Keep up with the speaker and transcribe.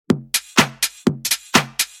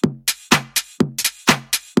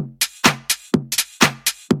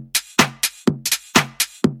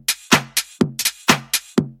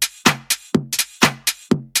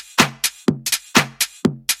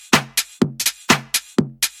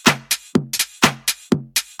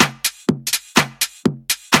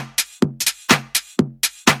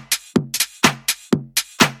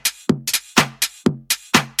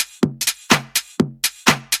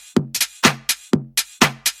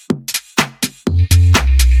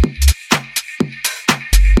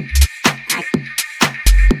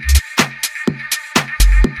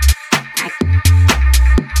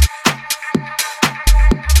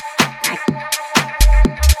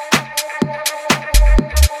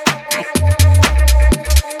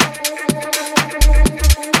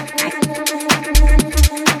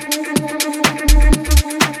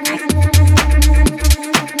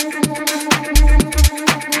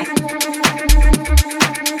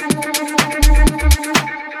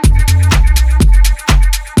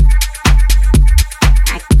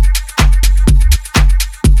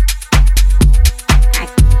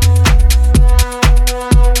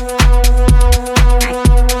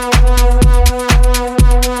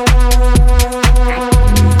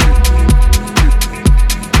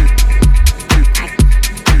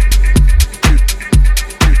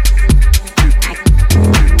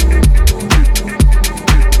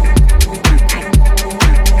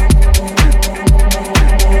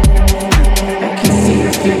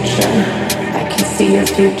see your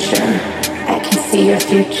future. I can see your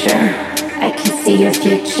future. I can see your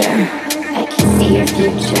future. I can see your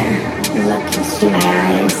future. Look into my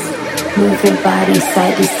eyes. Move your body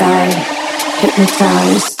side to side.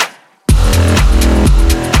 Hypnotized.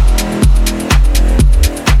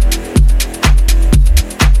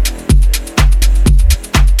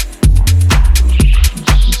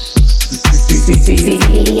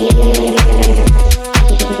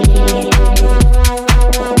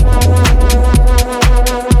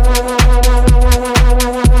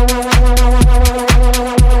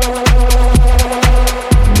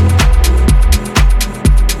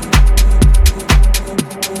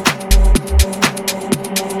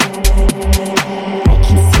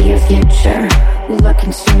 Look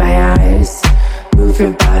into my eyes. Move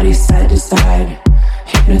your body side to side.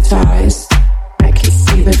 Hypnotized. I can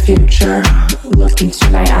see the future. Look into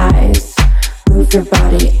my eyes. Move your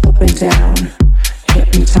body up and down.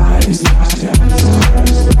 Hypnotized.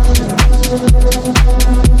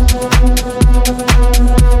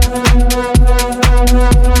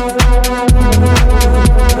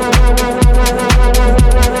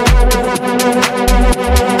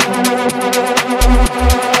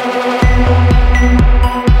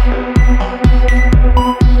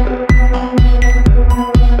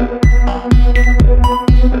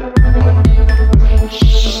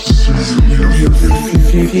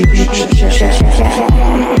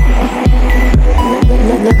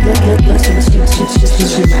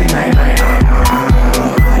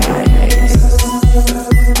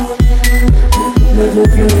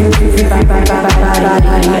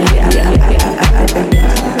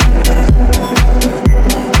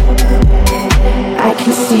 I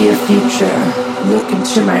can see your future. Look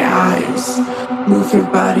into my eyes. Move your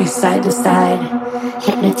body side to side.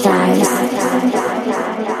 Hypnotized.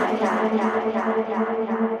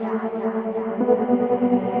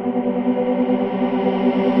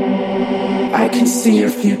 I can see your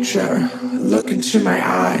future. Look into my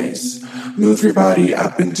eyes. Move your body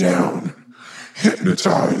up and down.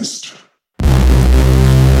 Hypnotized.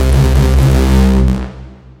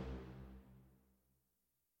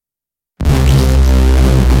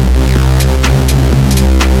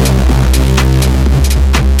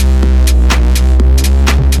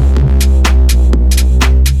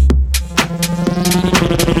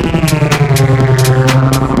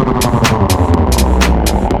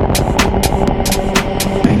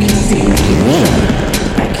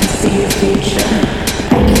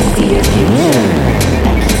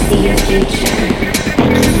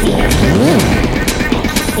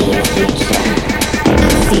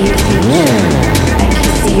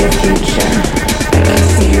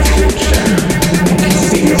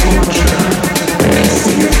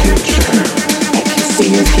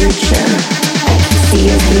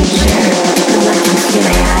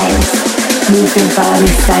 Move your body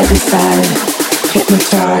side to side.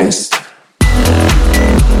 Hypnotized.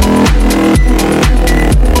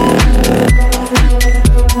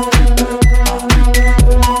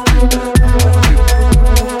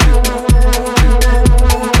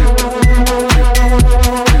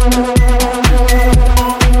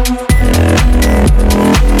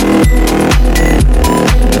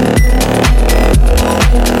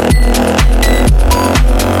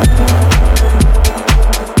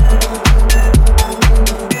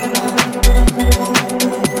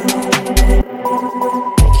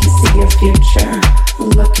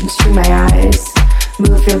 Look into my eyes.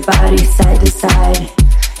 Move your body side to side.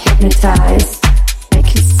 Hypnotized. I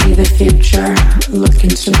can see the future. Look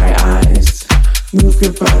into my eyes. Move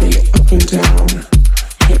your body up and down.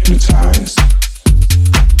 Hypnotized.